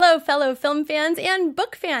fellow film fans and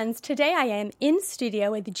book fans. Today I am in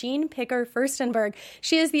studio with Jean Picker Furstenberg.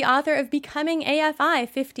 She is the author of Becoming AFI,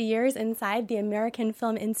 50 Years Inside the American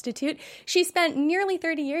Film Institute. She spent nearly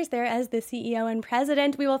 30 years there as the CEO and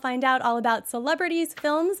president. We will find out all about celebrities,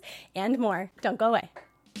 films, and more. Don't go away.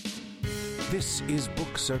 This is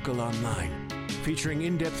Book Circle Online, featuring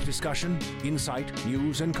in-depth discussion, insight,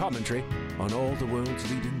 news, and commentary on all the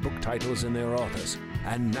world's leading book titles and their authors.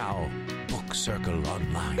 And now, Book Circle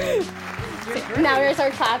Online. Now we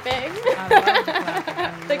start clapping. I love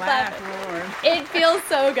clapping. The clap. It feels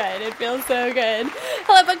so good. It feels so good.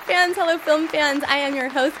 Hello, book fans. Hello, film fans. I am your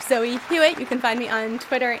host, Zoe Hewitt. You can find me on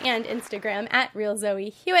Twitter and Instagram at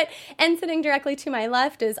RealZoeHewitt. And sitting directly to my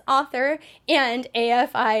left is author and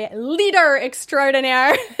AFI leader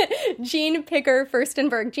extraordinaire, Jean Picker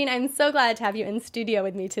Furstenberg. Jean, I'm so glad to have you in studio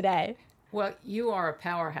with me today. Well, you are a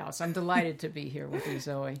powerhouse. I'm delighted to be here with you,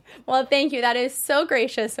 Zoe. Well, thank you. That is so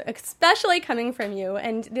gracious, especially coming from you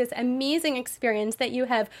and this amazing experience that you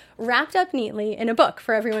have wrapped up neatly in a book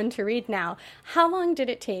for everyone to read now. How long did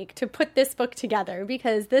it take to put this book together?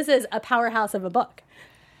 Because this is a powerhouse of a book.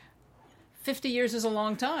 50 years is a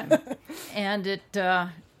long time. And it,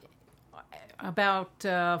 about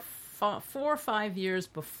 4 or 5 years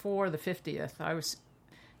before the 50th, I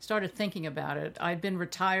started thinking about it. I'd been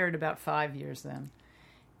retired about 5 years then.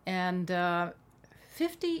 And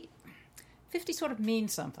 50 sort of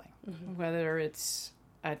means something, whether it's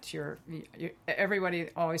at everybody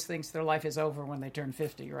always thinks their life is over when they turn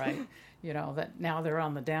 50, right? You know, that now they're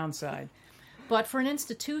on the downside. But for an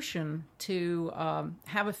institution to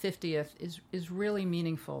have a 50th is really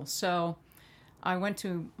meaningful. So I went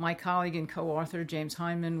to my colleague and co-author, James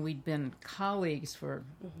Hindman. We'd been colleagues for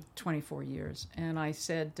 24 years. And I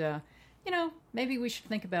said, maybe we should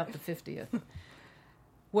think about the 50th.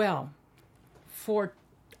 Well, for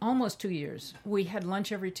almost 2 years, we had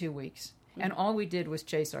lunch every 2 weeks. And all we did was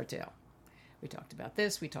chase our tail. We talked about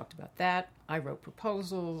this, we talked about that. I wrote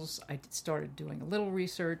proposals. I started doing a little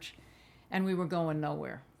research. And we were going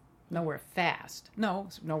nowhere. Nowhere fast. No,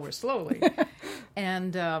 nowhere slowly.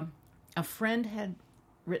 And a friend had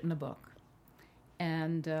written a book,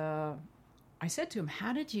 and I said to him,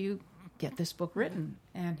 how did you get this book written?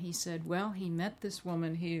 And he said, well, he met this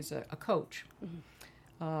woman. He's a coach,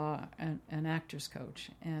 an actor's coach,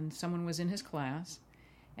 and someone was in his class,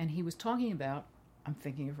 and he was talking about, I'm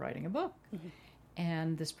thinking of writing a book.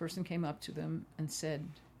 And this person came up to them and said,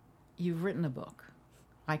 you've written a book.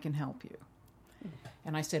 I can help you.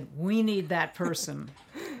 And I said, we need that person.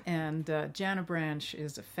 And Jana Branch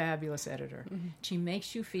is a fabulous editor. She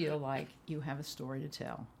makes you feel like you have a story to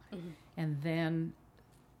tell. And then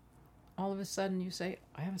all of a sudden you say,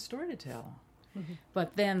 I have a story to tell.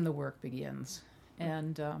 But then the work begins.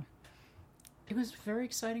 And it was a very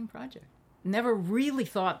exciting project. Never really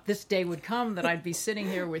thought this day would come that I'd be sitting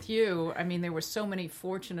here with you. I mean, there were so many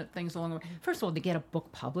fortunate things along the way. First of all, to get a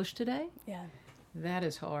book published today, that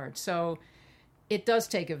is hard. So it does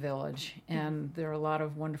take a village, and there are a lot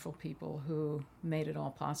of wonderful people who made it all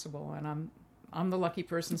possible, and I'm the lucky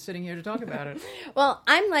person sitting here to talk about it. Well,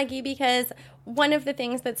 I'm lucky because one of the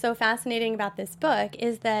things that's so fascinating about this book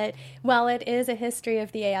is that while it is a history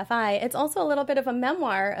of the AFI, it's also a little bit of a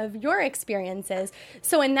memoir of your experiences.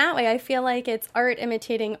 So in that way, I feel like it's art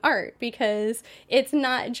imitating art, because it's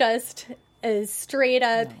not just a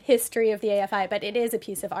straight-up history of the AFI, but it is a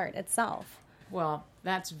piece of art itself. Well,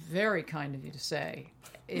 that's very kind of you to say.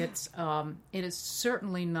 It is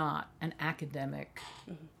certainly not an academic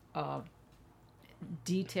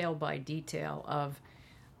detail by detail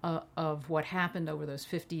of what happened over those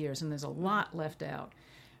 50 years, and there's a lot left out.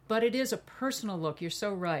 But it is a personal look. You're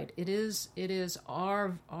so right. It is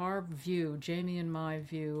our view, Jamie and my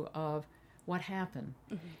view of what happened.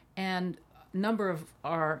 And a number of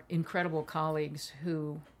our incredible colleagues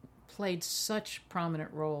who played such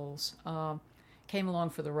prominent roles came along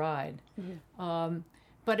for the ride.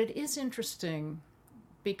 But it is interesting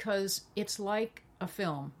because it's like a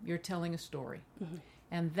film. You're telling a story.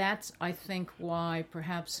 And that's, I think, why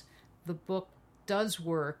perhaps the book does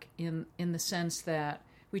work in the sense that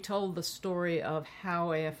we told the story of how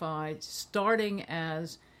AFI, starting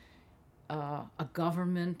as a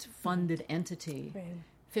government-funded entity,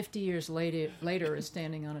 50 years later is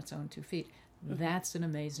standing on its own 2 feet. That's an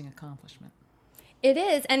amazing accomplishment. It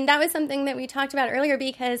is, and that was something that we talked about earlier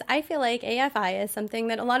because I feel like AFI is something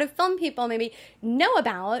that a lot of film people maybe know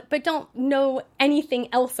about but don't know anything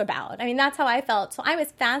else about. I mean, that's how I felt. So I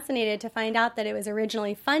was fascinated to find out that it was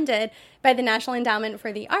originally funded by the National Endowment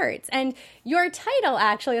for the Arts. And your title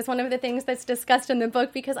actually is one of the things that's discussed in the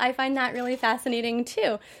book because I find that really fascinating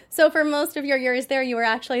too. So for most of your years there, you were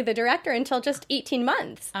actually the director until just 18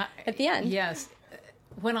 months at the end. Yes.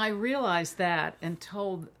 When I realized that and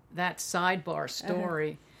told that sidebar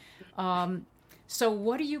story. So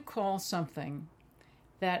what do you call something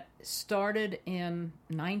that started in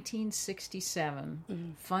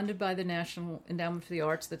 1967, funded by the National Endowment for the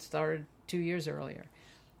Arts that started 2 years earlier?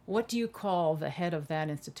 What do you call the head of that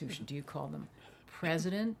institution? Do you call them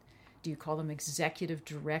president? Do you call them executive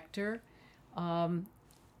director?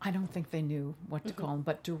 I don't think they knew what to call them,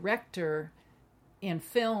 but director in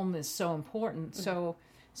film is so important.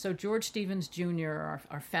 So George Stevens Jr.,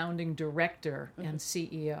 our founding director and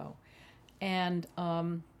CEO, and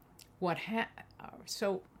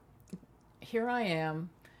so here I am.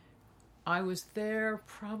 I was there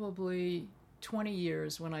probably 20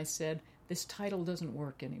 years when I said, this title doesn't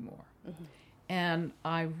work anymore. And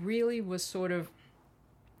I really was sort of,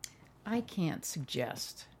 I can't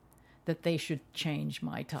suggest that they should change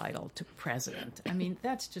my title to president. I mean,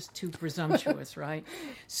 that's just too presumptuous, right?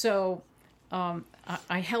 So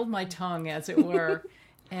I held my tongue, as it were,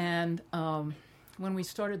 and when we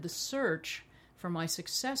started the search for my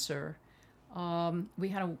successor, we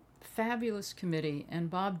had a fabulous committee, and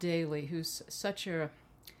Bob Daly, who's such a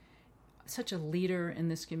leader in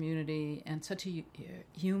this community and such a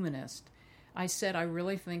humanist, I said, I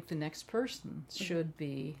really think the next person should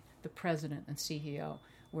be the president and CEO.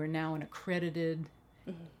 We're now an accredited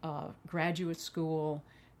graduate school.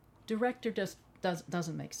 Director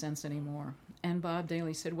doesn't make sense anymore. And Bob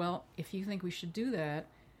Daly said, well, if you think we should do that,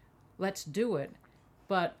 let's do it.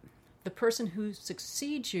 But the person who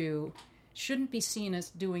succeeds you shouldn't be seen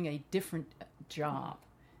as doing a different job.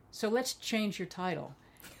 So let's change your title.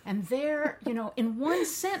 And there, in one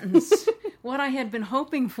sentence, what I had been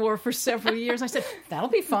hoping for several years, I said, that'll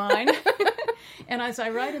be fine. And as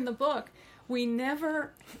I write in the book, we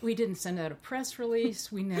didn't send out a press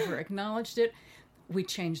release. We never acknowledged it. We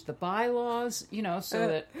changed the bylaws, so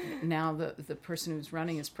that now the person who's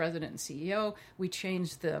running is president and CEO. We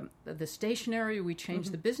changed the stationery. We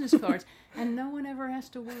changed the business cards. And no one ever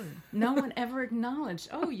asked a word. No one ever acknowledged,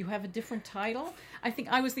 oh, you have a different title? I think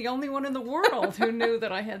I was the only one in the world who knew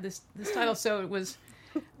that I had this title. So it was,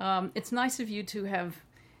 it's nice of you to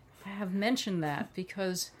have mentioned that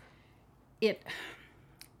because it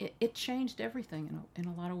changed everything in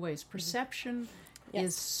a lot of ways. Perception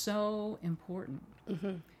is so important.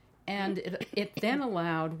 And it then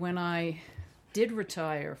allowed, when I did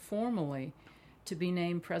retire formally, to be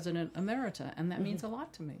named President Emerita, and that means a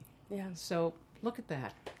lot to me. Yeah. So look at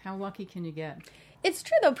that. How lucky can you get? It's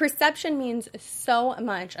true, though. Perception means so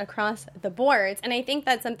much across the boards. And I think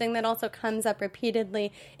that's something that also comes up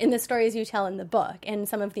repeatedly in the stories you tell in the book and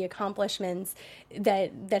some of the accomplishments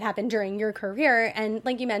that happened during your career. And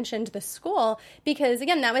like you mentioned, the school, because,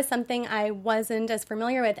 again, that was something I wasn't as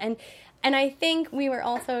familiar with. And I think we were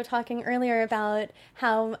also talking earlier about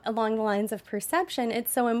how, along the lines of perception,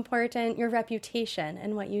 it's so important, your reputation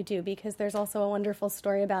and what you do, because there's also a wonderful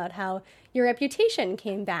story about how your reputation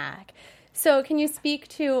came back. So can you speak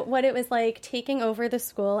to what it was like taking over the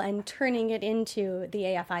school and turning it into the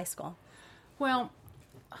AFI school? Well,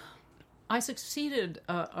 I succeeded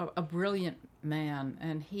a brilliant man,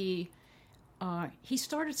 and he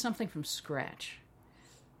started something from scratch.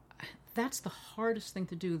 That's the hardest thing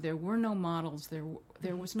to do. There were no models.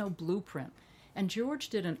 There was no blueprint. And George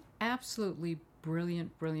did an absolutely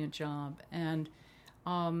brilliant job. And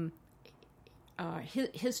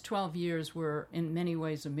his 12 years were in many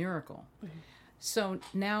ways a miracle. Mm-hmm. So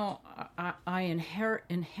now I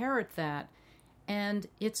inherit that, and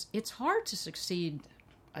it's hard to succeed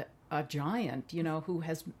a giant,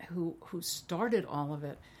 who started all of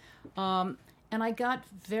it. And I got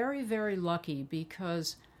very, very lucky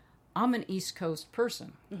because I'm an East Coast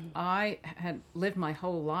person. Mm-hmm. I had lived my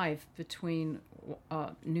whole life between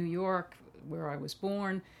New York, where I was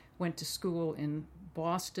born, went to school in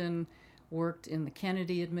Boston, worked in the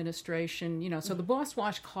Kennedy administration, so the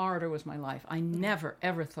Boss-Wash corridor was my life. I never,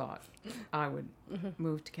 ever thought I would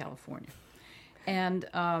move to California. And,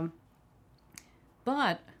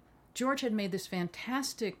 but George had made this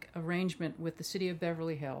fantastic arrangement with the city of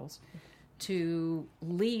Beverly Hills to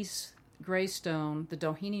lease Greystone, the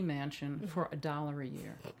Doheny Mansion, for $1 a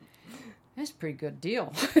year. That's a pretty good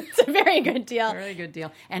deal. It's a very good deal. Very good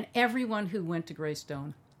deal. And everyone who went to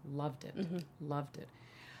Greystone loved it. Loved it.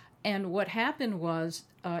 And what happened was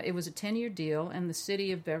it was a 10-year deal, and the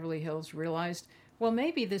city of Beverly Hills realized, well,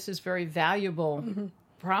 maybe this is very valuable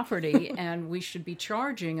property, and we should be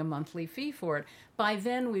charging a monthly fee for it. By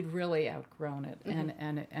then, we'd really outgrown it,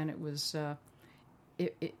 and it was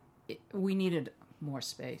we needed more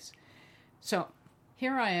space. So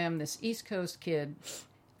here I am, this East Coast kid.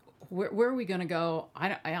 Where are we going to go?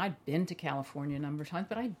 I'd been to California a number of times,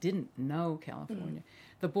 but I didn't know California.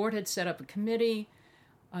 The board had set up a committee.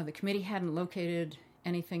 The committee hadn't located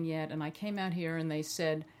anything yet, and I came out here and they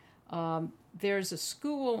said, there's a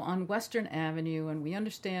school on Western Avenue, and we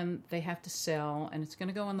understand they have to sell, and it's going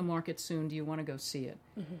to go on the market soon. Do you want to go see it?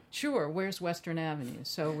 Sure, where's Western Avenue?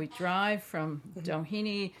 So we drive from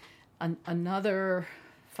Doheny another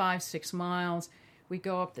 5-6 miles. We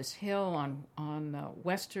go up this hill on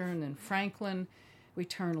Western and Franklin. We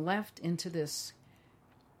turn left into this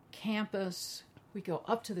campus. We go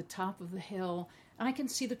up to the top of the hill, and I can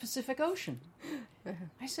see the Pacific Ocean.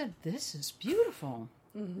 I said, this is beautiful.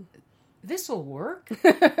 This will work.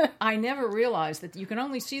 I never realized that you can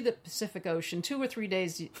only see the Pacific Ocean 2 or 3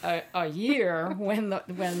 days a year when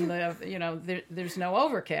there's no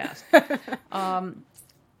overcast.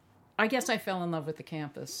 I guess I fell in love with the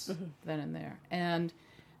campus then and there. And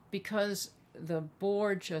because the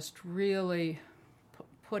board just really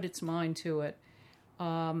put its mind to it,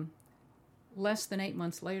 less than 8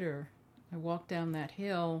 months later, I walked down that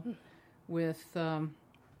hill with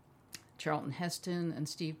Charlton Heston and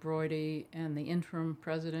Steve Broidy and the interim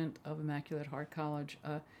president of Immaculate Heart College,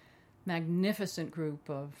 a magnificent group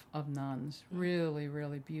of nuns, really,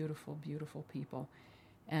 really beautiful, beautiful people,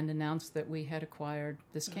 and announced that we had acquired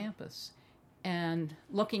this campus. And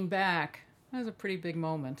looking back, that was a pretty big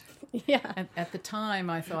moment. Yeah. At the time,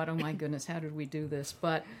 I thought, oh my goodness, how did we do this?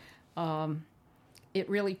 But it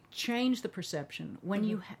really changed the perception. When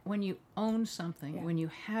you own something, when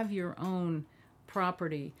you have your own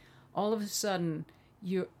property, all of a sudden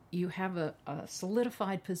you have a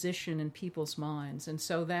solidified position in people's minds. And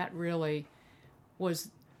so that really was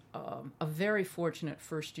a very fortunate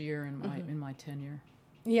first year in my tenure.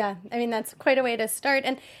 Yeah, I mean, that's quite a way to start.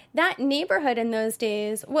 And that neighborhood in those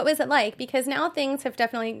days, what was it like? Because now things have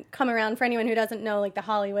definitely come around. For anyone who doesn't know, like the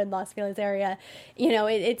Hollywood, Los Feliz area,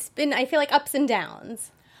 it's been, I feel like, ups and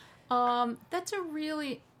downs. That's a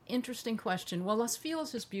really interesting question. Well, Los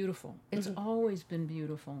Feliz is beautiful. It's always been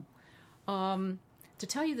beautiful. To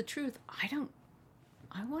tell you the truth, I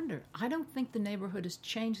wonder. I don't think the neighborhood has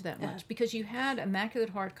changed that much because you had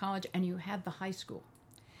Immaculate Heart College and you had the high school.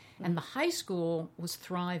 And the high school was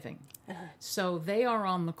thriving. So they are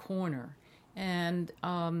on the corner. And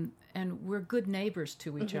we're good neighbors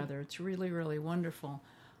to each other. It's really, really wonderful.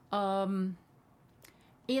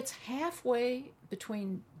 It's halfway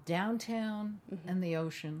between downtown and the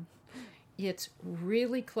ocean. It's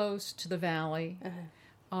really close to the valley.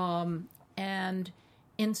 And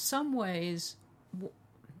in some ways,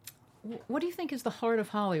 what do you think is the heart of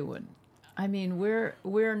Hollywood? I mean,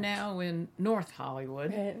 we're now in North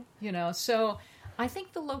Hollywood, right. So I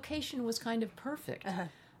think the location was kind of perfect.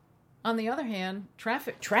 On the other hand,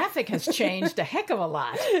 traffic has changed a heck of a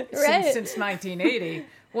lot since 1980.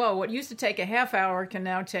 Well, what used to take a half hour can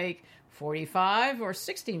now take 45 or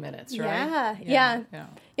 60 minutes, right? Yeah.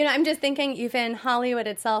 I'm just thinking even Hollywood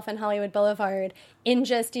itself and Hollywood Boulevard, in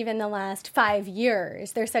just even the last 5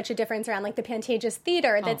 years, there's such a difference around like the Pantages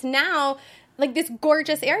Theater that's now like this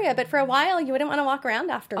gorgeous area, but for a while you wouldn't want to walk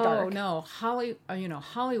around after dark. Oh no,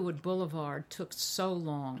 Hollywood Boulevard took so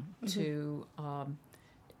long to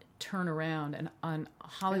turn around, and on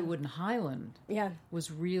Hollywood and Highland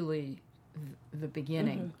was really the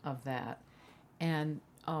beginning of that, and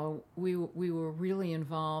we were really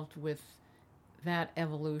involved with that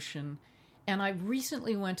evolution. And I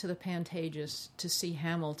recently went to the Pantages to see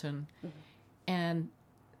Hamilton, and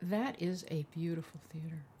that is a beautiful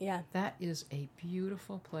theater. Yeah. That is a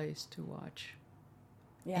beautiful place to watch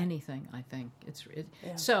anything, I think.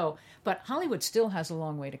 So, but Hollywood still has a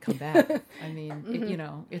long way to come back. I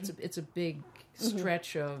mean, it's a big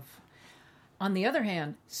stretch of... On the other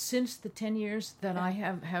hand, since the 10 years that I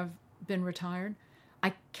have been retired,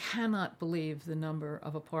 I cannot believe the number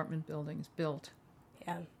of apartment buildings built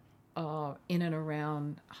in and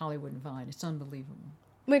around Hollywood and Vine. It's unbelievable.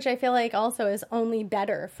 Which I feel like also is only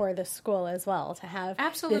better for the school as well, to have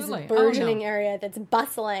absolutely this burgeoning area that's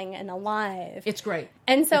bustling and alive. It's great.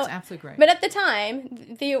 And so, it's absolutely great. But at the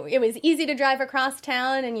time, it was easy to drive across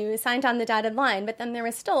town and you signed on the dotted line, but then there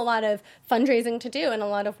was still a lot of fundraising to do and a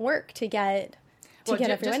lot of work to get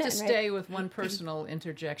everyone in. Just to stay with one personal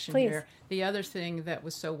interjection here, the other thing that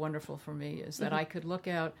was so wonderful for me is that I could look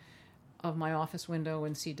out of my office window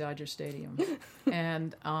and see Dodger Stadium.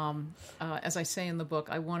 And as I say in the book,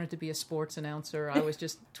 I wanted to be a sports announcer. I was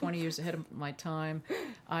just 20 years ahead of my time.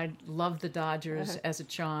 I loved the Dodgers as a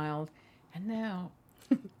child. And now,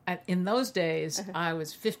 in those days, I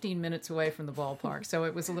was 15 minutes away from the ballpark, so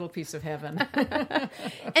it was a little piece of heaven.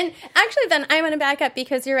 And actually, then I want to back up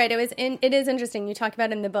because you're right. It is interesting. You talk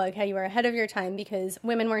about in the book how you were ahead of your time because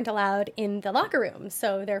women weren't allowed in the locker room,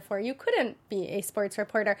 so therefore you couldn't be a sports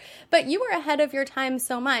reporter. But you were ahead of your time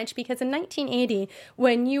so much because in 1980,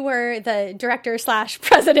 when you were the director /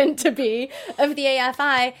 president to be of the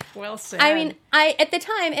AFI, well said. I mean, at the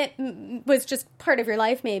time it was just part of your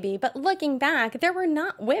life, maybe. But looking back, there were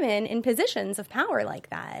not women in positions of power like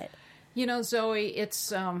that. You know, Zoe,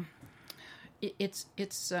 it's AFI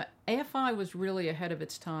was really ahead of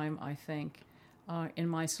its time, I think, in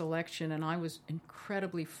my selection, and I was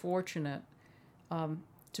incredibly fortunate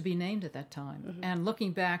to be named at that time. Mm-hmm. And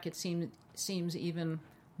looking back, it seems even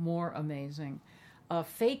more amazing.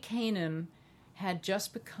 Faye Kanan had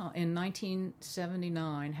just become, in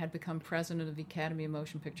 1979, had become president of the Academy of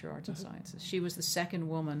Motion Picture Arts and Sciences. She was the second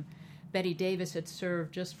woman. Betty Davis had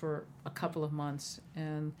served just for a couple of months,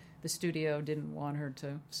 and the studio didn't want her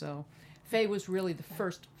to. So Faye was really the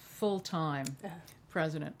first full-time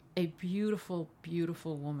president, a beautiful,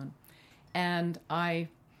 beautiful woman. And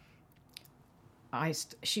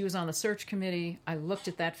she was on a search committee. I looked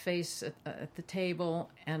at that face at the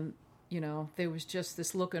table, and, you know, there was just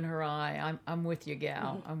this look in her eye. I'm with you,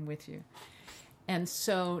 gal. Mm-hmm. I'm with you. And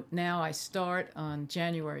so now I start on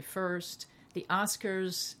January 1st. The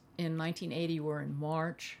Oscars in 1980 were in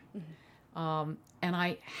March, and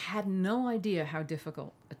I had no idea how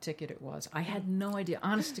difficult a ticket it was. I had no idea.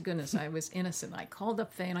 Honest to goodness, I was innocent. I called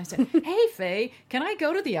up Faye and I said, "Hey, Faye, can I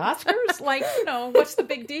go to the Oscars? Like, you know, what's the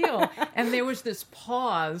big deal?" And there was this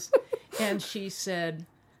pause, and she said,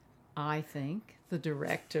 "I think the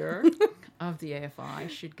director of the AFI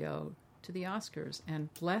should go to the Oscars."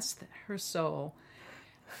 And bless her soul,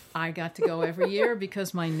 I got to go every year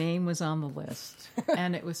because my name was on the list,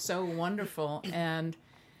 and it was so wonderful. And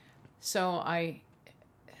so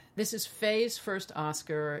this is Faye's first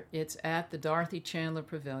Oscar. It's at the Dorothy Chandler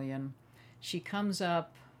Pavilion. She comes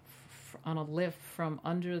up on a lift from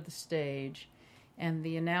under the stage, and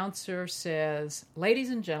the announcer says, "Ladies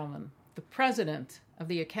and gentlemen, the president of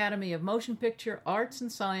the Academy of Motion Picture Arts and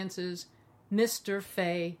Sciences, Mr.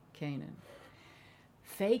 Faye Kanan."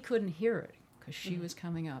 Faye couldn't hear it because she was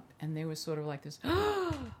coming up, and there was sort of like this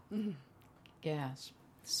gasp.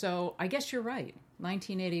 So I guess you're right.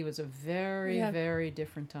 1980 was a very, very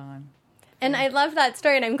different time. And I love that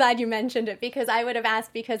story, and I'm glad you mentioned it, because I would have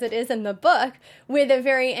asked, because it is in the book, with a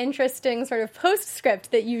very interesting sort of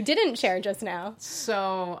postscript that you didn't share just now.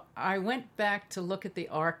 So I went back to look at the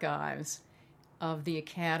archives of the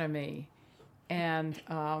Academy, and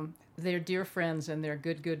they're dear friends and they're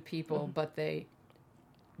good people, but they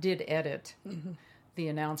did edit the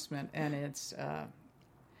announcement, and it's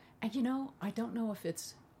and you know, I don't know if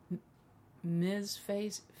it's Ms.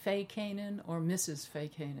 Faye Kanan or Mrs. Faye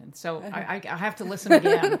Kanan, so I have to listen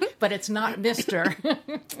again, but it's not Mr.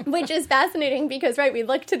 Which is fascinating because, right, we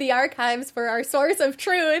look to the archives for our source of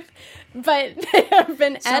truth, but they have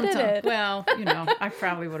been edited. Well, you know, I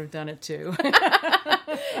probably would have done it too.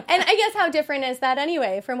 And I guess how different is that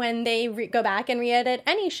anyway from when they go back and re-edit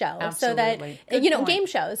any show? Absolutely. So that, you know, game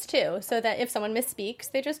shows too, so that if someone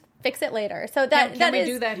misspeaks, they just fix it later. So that can we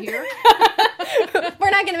do that here? We're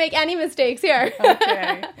not going to make any mistakes here.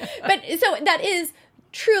 Okay. But so that is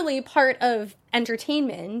truly part of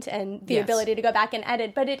entertainment and the ability to go back and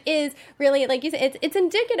edit, but it is really, like you said, it's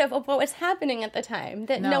indicative of what was happening at the time,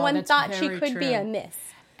 that no one thought she could be a miss.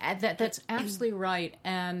 That's absolutely right,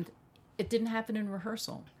 and it didn't happen in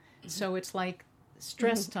rehearsal. So it's like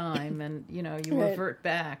stress time, and you know, you revert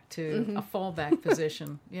back to a fallback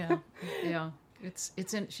position. Yeah.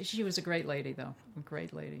 She was a great lady, though. A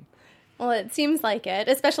great lady. Well, it seems like it,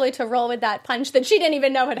 especially to roll with that punch that she didn't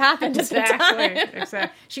even know had happened at the time.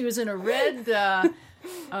 Exactly. She was in a red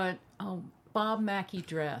Bob Mackie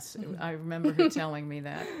dress. I remember her telling me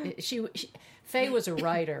that. Faye was a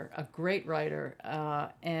writer, a great writer,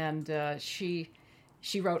 and she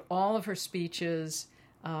wrote all of her speeches.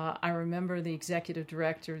 I remember the executive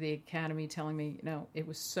director of the Academy telling me, you know, it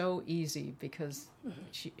was so easy because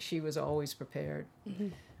she was always prepared.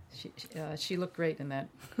 She looked great in that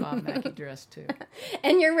Bob Mackie dress, too.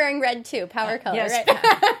 And you're wearing red, too, power color, yes. right?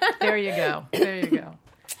 There you go.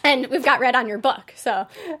 And we've got red on your book, so.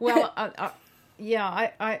 Well,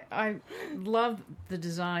 I love the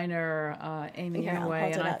designer Amy Here, I'll Inouye,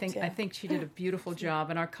 hold and it up, I too. think she did a beautiful job.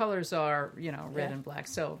 And our colors are red and black,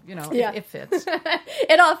 so Yeah. it fits.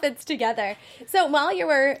 It all fits together. So while you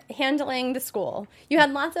were handling the school, you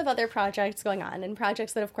had lots of other projects going on, and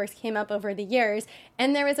projects that, of course, came up over the years.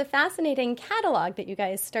 And there was a fascinating catalog that you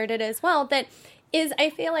guys started as well that is, I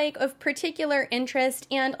feel like, of particular interest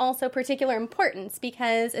and also particular importance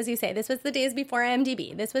because, as you say, this was the days before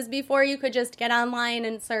IMDb. This was before you could just get online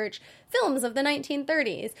and search films of the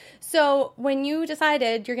 1930s. So when you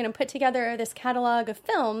decided you're going to put together this catalog of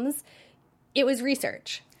films, it was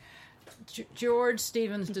research. George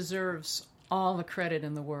Stevens deserves all the credit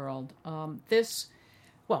in the world.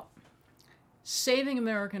 Saving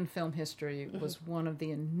American Film History was one of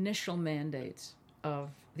the initial mandates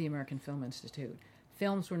of the American Film Institute.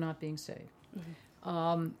 Films were not being saved.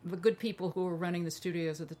 The good people who were running the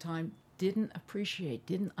studios at the time didn't appreciate,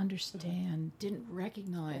 didn't understand, didn't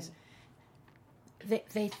recognize.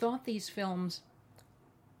 They thought these films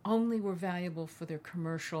only were valuable for their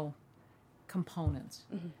commercial components.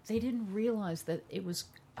 They didn't realize that it was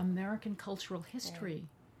American cultural history.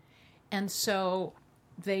 And so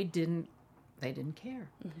they didn't care.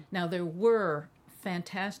 Now, there were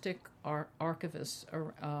fantastic archivists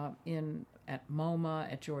at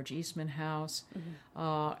MoMA, at George Eastman House,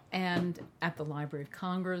 and at the Library of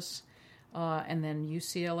Congress, and then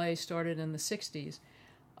UCLA started in the 60s.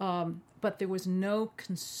 But there was no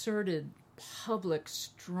concerted, public,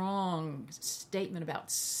 strong statement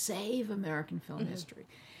about save American film history.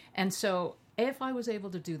 And so if I was able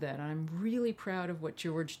to do that, I'm really proud of what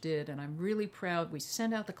George did, and I'm really proud. We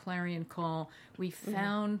sent out the clarion call. We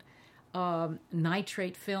found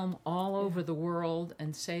nitrate film all over the world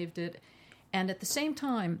and saved it. And at the same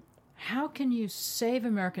time, how can you save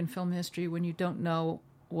American film history when you don't know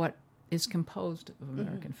what is composed of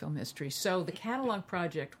American film history? So the catalog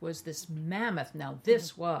project was this mammoth. Now,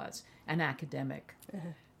 this was an academic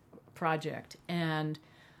project, and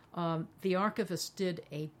the archivist did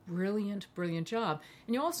a brilliant job.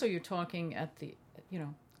 And you're talking at the,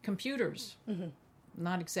 computers,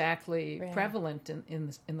 not exactly prevalent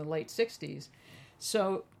in the late 60s.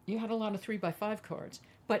 So you had a lot of 3x5 cards,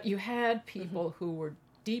 but you had people who were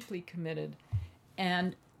deeply committed.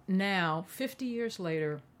 And now, 50 years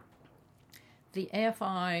later, the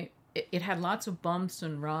AFI, it had lots of bumps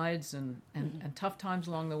and rides and tough times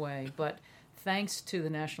along the way, but thanks to the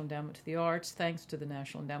National Endowment for the Arts, thanks to the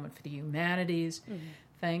National Endowment for the Humanities,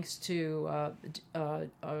 thanks to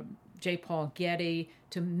J. Paul Getty,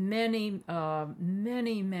 to many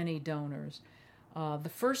donors.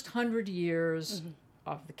 The first 100 years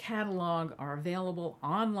of the catalog are available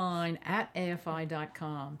online at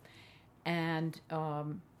AFI.com. And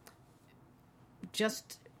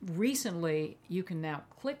just recently, you can now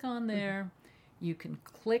click on there. You can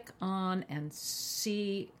click on and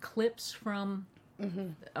see clips from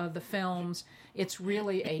the films. It's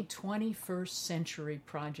really a 21st century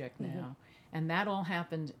project now. And that all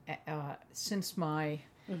happened since my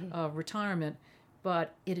retirement.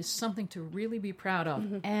 But it is something to really be proud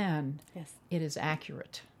of. And it is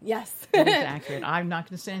accurate. Yes. It is accurate. I'm not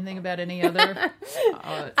going to say anything about any other.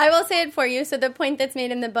 I will say it for you. So the point that's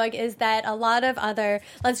made in the book is that a lot of other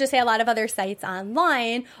sites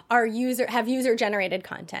online have user-generated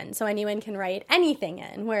content. So anyone can write anything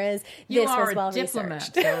in, whereas this was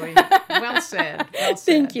well-researched. Zoe. Well said. Well said.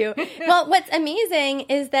 Thank you. Well, what's amazing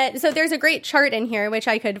is that, so there's a great chart in here, which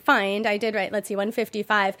I could find. I did write,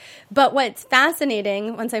 155. But what's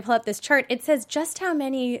fascinating, once I pull up this chart, it says just how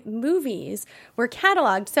many movies were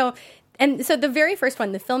cataloged. So the very first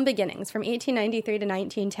one, The Film Beginnings, from 1893 to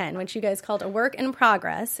 1910, which you guys called a work in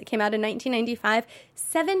progress. It came out in 1995.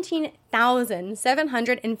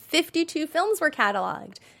 17,752 films were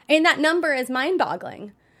cataloged. I mean, that number is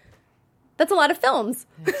mind-boggling. That's a lot of films.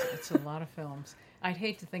 It's a lot of films. I'd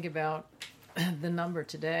hate to think about the number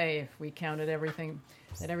today if we counted everything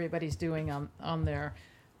that everybody's doing on their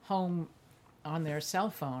home, on their cell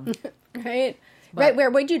phone. Right. Right. Where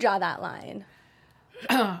would you draw that line?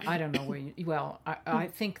 I don't know where I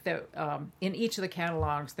think that in each of the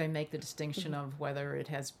catalogs they make the distinction of whether it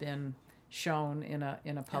has been shown in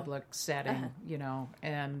a public setting,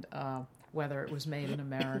 and whether it was made in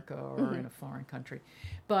America or in a foreign country.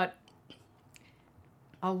 But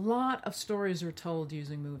a lot of stories are told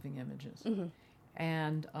using moving images.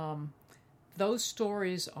 And those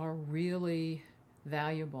stories are really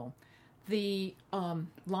valuable. The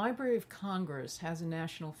Library of Congress has a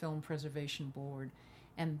National Film Preservation Board,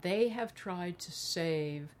 and they have tried to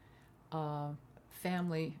save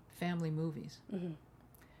family movies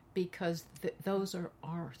because those are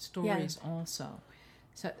our stories also.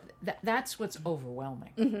 So that's what's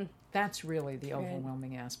overwhelming. That's really the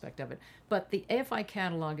overwhelming aspect of it. But the AFI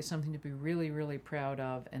catalog is something to be really, really proud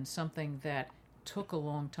of, and something that took a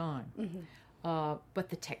long time. But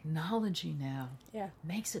the technology now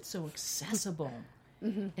makes it so accessible.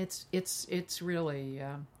 It's really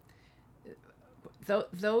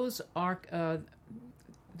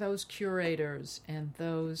those curators and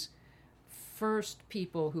those first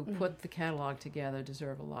people who put the catalog together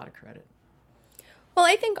deserve a lot of credit. Well,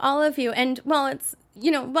 I think all of you, and it's,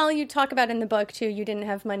 while you talk about in the book too, you didn't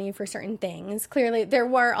have money for certain things. Clearly, there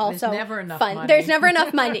were also There's never enough money. There's never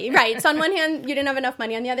enough money, right? So on one hand, you didn't have enough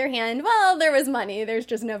money. On the other hand, well, there was money. There's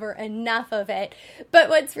just never enough of it. But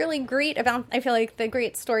what's really great about, I feel like the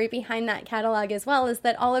great story behind that catalog as well, is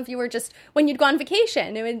that all of you were just, when you'd go on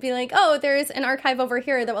vacation, it would be like, oh, there's an archive over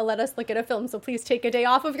here that will let us look at a film, so please take a day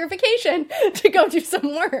off of your vacation to go do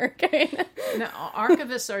some work. Now,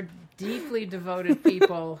 archivists are deeply devoted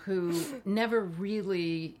people who never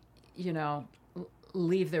really,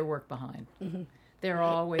 leave their work behind. They're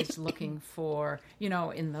always looking for,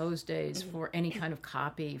 in those days, for any kind of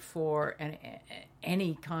copy, for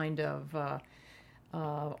any kind of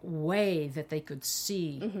way that they could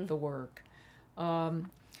see the work.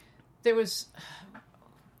 There was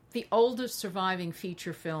the oldest surviving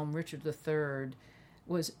feature film, Richard III,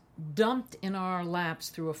 was dumped in our laps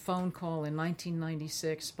through a phone call in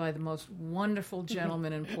 1996 by the most wonderful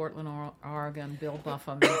gentleman in Portland, Oregon, Bill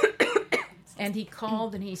Buffum. And he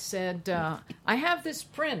called and he said, I have this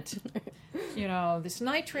print, this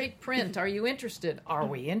nitrate print. Are you interested? Are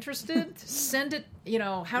we interested? Send it,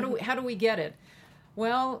 how do we get it?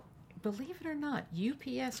 Well, believe it or not,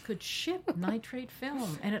 UPS could ship nitrate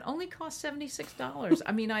film, and it only cost $76.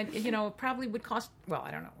 I mean, it probably would cost, well,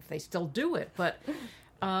 I don't know if they still do it, but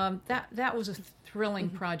that was a thrilling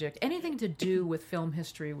project. Anything to do with film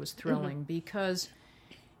history was thrilling because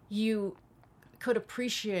you could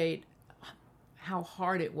appreciate how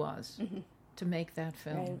hard it was to make that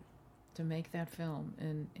film,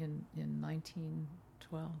 in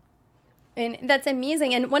 1912. And that's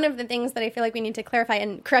amazing. And one of the things that I feel like we need to clarify,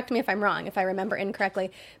 and correct me if I'm wrong, if I remember incorrectly,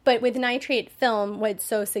 but with nitrate film, what's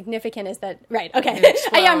so significant is that, right, okay,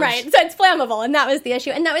 I am right. So it's flammable, and that was the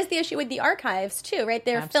issue. And that was the issue with the archives, too, right?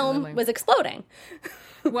 Their film was exploding.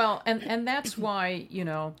 Well, and that's why,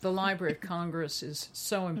 the Library of Congress is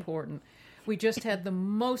so important. We just had the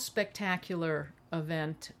most spectacular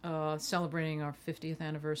event celebrating our 50th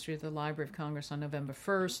anniversary of the Library of Congress on November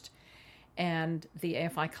 1st. And the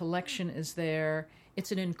AFI collection is there.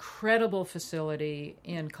 It's an incredible facility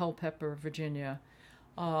in Culpeper, Virginia.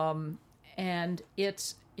 And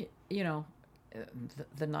it's,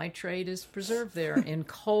 the nitrate is preserved there in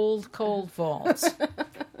cold vaults.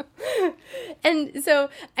 And so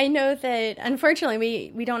I know that,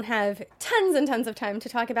 unfortunately, we don't have tons and tons of time to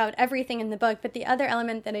talk about everything in the book, but the other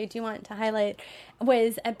element that I do want to highlight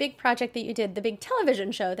was a big project that you did, the big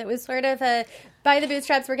television show that was sort of a, by the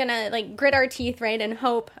bootstraps, we're going to, grit our teeth, right, and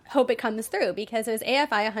hope it comes through, because it was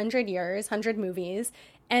AFI 100 years, 100 movies,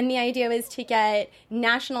 and the idea was to get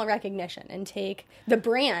national recognition and take the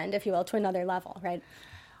brand, if you will, to another level, right?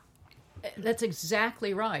 That's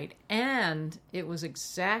exactly right. And it was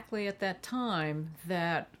exactly at that time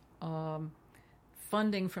that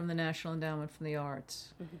funding from the National Endowment for the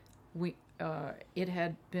Arts, it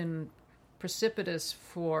had been precipitous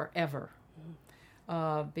forever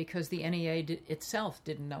because the NEA itself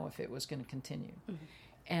didn't know if it was going to continue.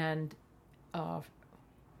 And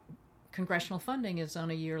congressional funding is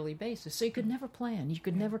on a yearly basis, so you could never plan, you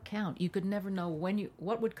could never count, you could never know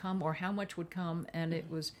what would come or how much would come, and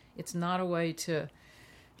it's not a way to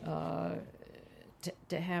have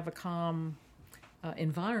a calm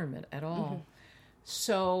environment at all.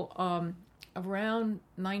 So around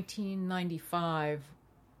 1995,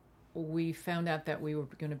 we found out that we were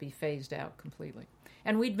going to be phased out completely,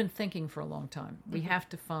 and we'd been thinking for a long time, we have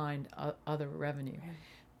to find other revenue.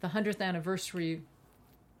 The 100th anniversary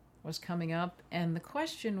was coming up, and the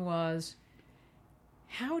question was,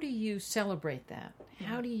 how do you celebrate that?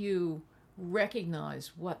 How do you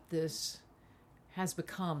recognize what this has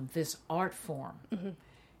become, this art form?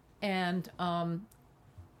 And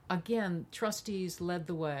again, trustees led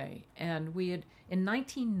the way, and we had, in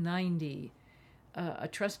 1990, a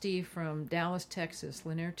trustee from Dallas, Texas,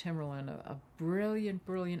 Lanier Timberland, a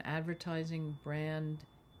brilliant advertising brand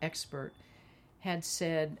expert, had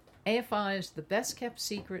said, AFI is the best kept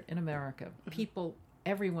secret in America.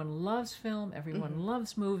 Everyone loves film, everyone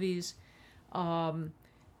loves movies, and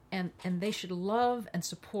they should love and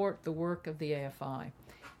support the work of the AFI.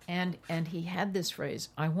 And he had this phrase,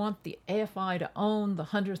 I want the AFI to own the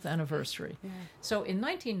 100th anniversary. So in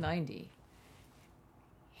 1990,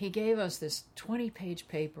 he gave us this 20-page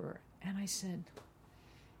paper, and I said,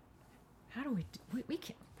 how do we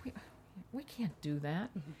can't do that.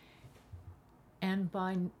 And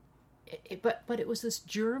but it was this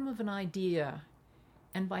germ of an idea,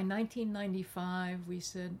 and by 1995 we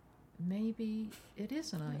said, maybe it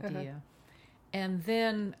is an idea. And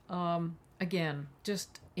then again,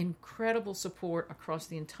 just incredible support across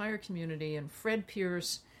the entire community, and Fred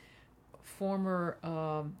Pierce, former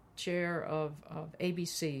chair of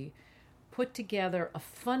ABC, put together a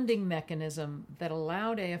funding mechanism that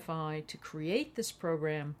allowed AFI to create this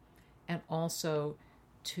program and also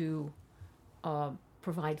to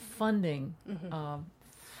provide funding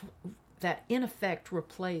that in effect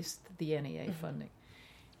replaced the NEA funding.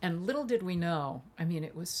 And little did we know, I mean,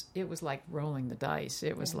 it was like rolling the dice.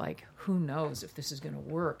 It was like, who knows if this is going to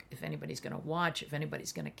work, if anybody's going to watch, if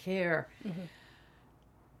anybody's going to care.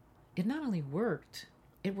 It not only worked,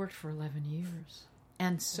 it worked for 11 years.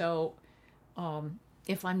 And so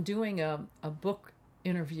if I'm doing a book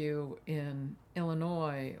interview in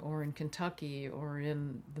Illinois or in Kentucky or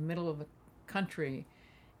in the middle of the country,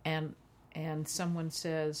 and someone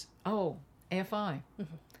says, "Oh, AFI,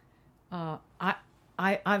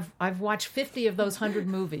 I've watched 50 of those 100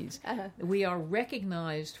 movies." We are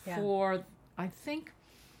recognized for, I think,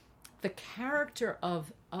 the character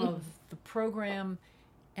of the program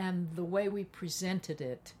and the way we presented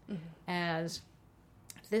it as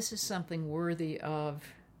this is something worthy of,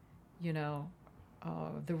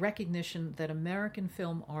 the recognition that American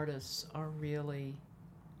film artists are really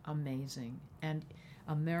amazing, and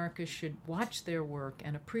America should watch their work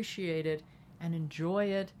and appreciate it and enjoy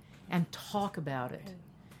it and talk about it.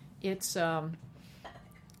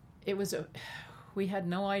 We had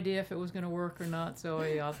no idea if it was going to work or not,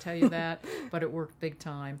 Zoe, I'll tell you that, but it worked big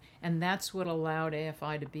time. And that's what allowed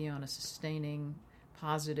AFI to be on a sustaining,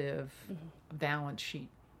 positive balance sheet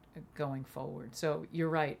going forward. So you're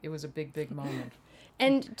right, it was a big, big moment.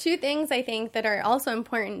 And two things I think that are also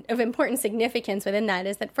important significance within that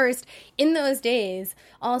is that first, in those days,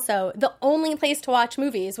 also, the only place to watch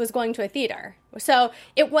movies was going to a theater. So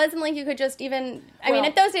it wasn't like you could just even, I mean,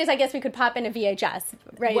 at those days, I guess we could pop in a VHS,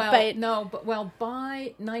 right? Well,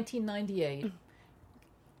 by 1998,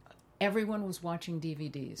 everyone was watching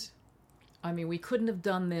DVDs. I mean, we couldn't have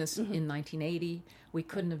done this in 1980. We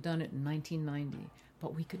couldn't have done it in 1990.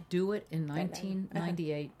 But we could do it in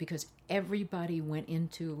 1998 because everybody went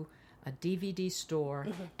into a DVD store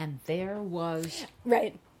and there was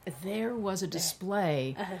a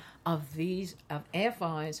display of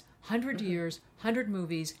AFI's 100 years, 100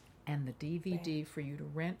 movies, and the DVD for you to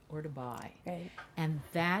rent or to buy. Right. And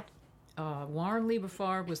that Warren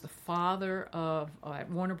Lieberfarb was the father of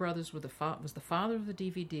Warner Brothers. Was the father of the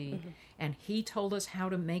DVD, and he told us how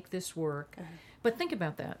to make this work. But think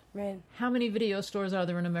about that. Right. How many video stores are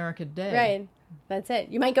there in America today? Right. That's it.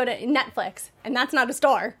 You might go to Netflix, and that's not a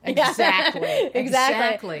store. Exactly.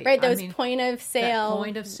 Exactly. Right. Those point of sale.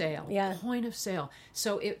 Point of sale. Yeah. Point of sale.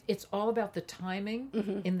 So it's all about the timing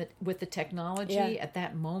with the technology at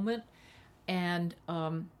that moment, and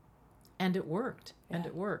it worked. Yeah. And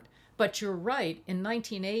it worked. But you're right. In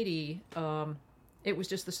 1980, it was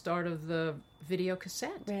just the start of the video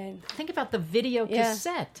cassette. Right. Think about the video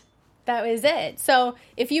cassette. That was it. So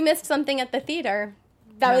if you missed something at the theater,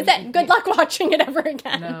 that was it. Good luck watching it ever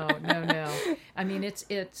again. No. I mean,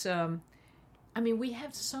 we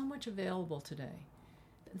have so much available today.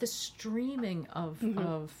 The streaming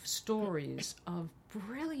of stories, of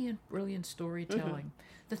brilliant storytelling.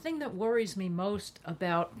 The thing that worries me most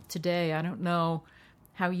about today, I don't know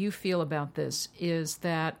how you feel about this, is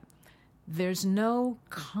that there's no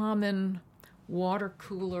common water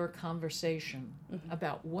cooler conversation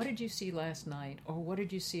about what did you see last night or what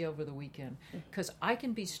did you see over the weekend, because I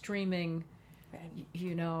can be streaming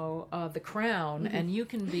The Crown and you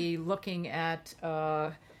can be looking at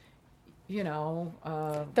The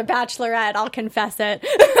Bachelorette, I'll confess it.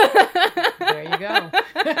 There you go.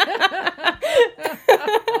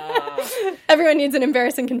 Everyone needs an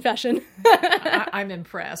embarrassing confession. I'm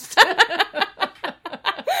impressed.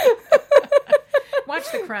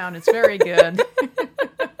 Watch The Crown. It's very good.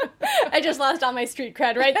 I just lost all my street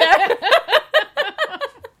cred right there.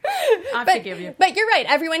 I forgive you. But you're right.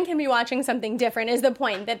 Everyone can be watching something different is the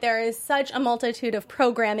point, that there is such a multitude of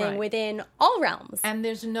programming within all realms. And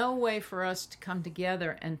there's no way for us to come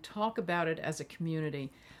together and talk about it as a community.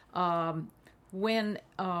 When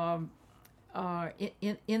in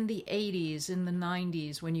the 80s, in the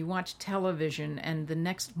 90s, when you watch television and the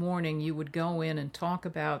next morning you would go in and talk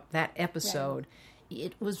about that episode,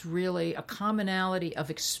 it was really a commonality of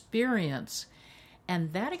experience.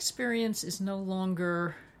 And that experience is no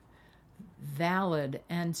longer valid.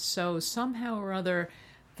 And so somehow or other,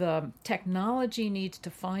 the technology needs to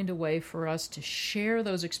find a way for us to share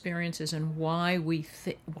those experiences and why we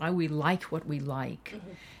like what we like.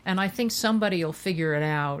 Mm-hmm. And I think somebody will figure it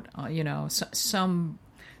out. Some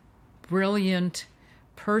brilliant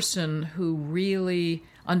person who really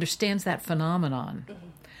understands that phenomenon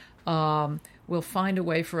will find a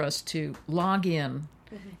way for us to log in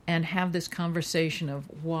and have this conversation of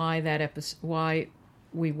why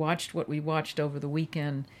we watched what we watched over the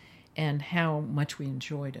weekend and how much we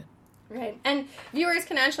enjoyed it. Right. And viewers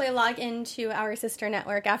can actually log into our sister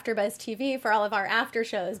network, AfterBuzz TV, for all of our after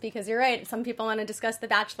shows, because you're right, some people want to discuss The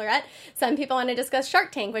Bachelorette, some people want to discuss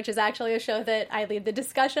Shark Tank, which is actually a show that I lead the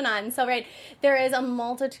discussion on. So, right, there is a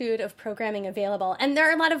multitude of programming available, and there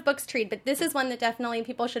are a lot of books to read, but this is one that definitely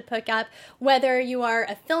people should pick up, whether you are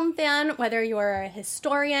a film fan, whether you are a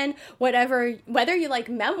historian, whether you like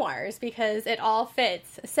memoirs, because it all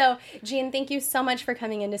fits. So, Jean, thank you so much for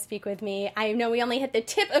coming in to speak with me. I know we only hit the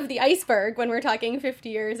tip of the iceberg when we're talking 50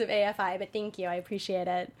 years of AFI, but thank you. I appreciate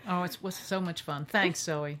it. Oh, it was so much fun. Thanks,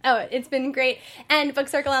 Zoe. Oh, it's been great. And Book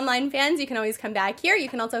Circle Online fans, you can always come back here. You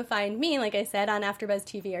can also find me, like I said, on AfterBuzz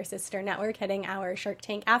TV, our sister network, heading our Shark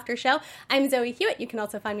Tank after show. I'm Zoe Hewitt. You can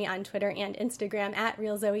also find me on Twitter and Instagram at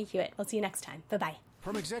RealZoeHewitt. We'll see you next time. Bye-bye.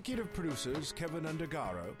 From executive producers Kevin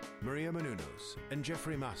Undergaro, Maria Menounos, and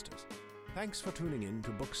Jeffrey Masters, thanks for tuning in to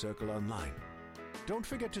Book Circle Online. Don't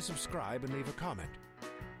forget to subscribe and leave a comment.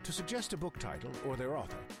 To suggest a book title or their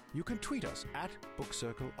author, you can tweet us at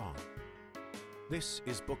BookCircleOn. This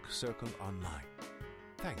is Book Circle Online.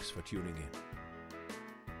 Thanks for tuning in.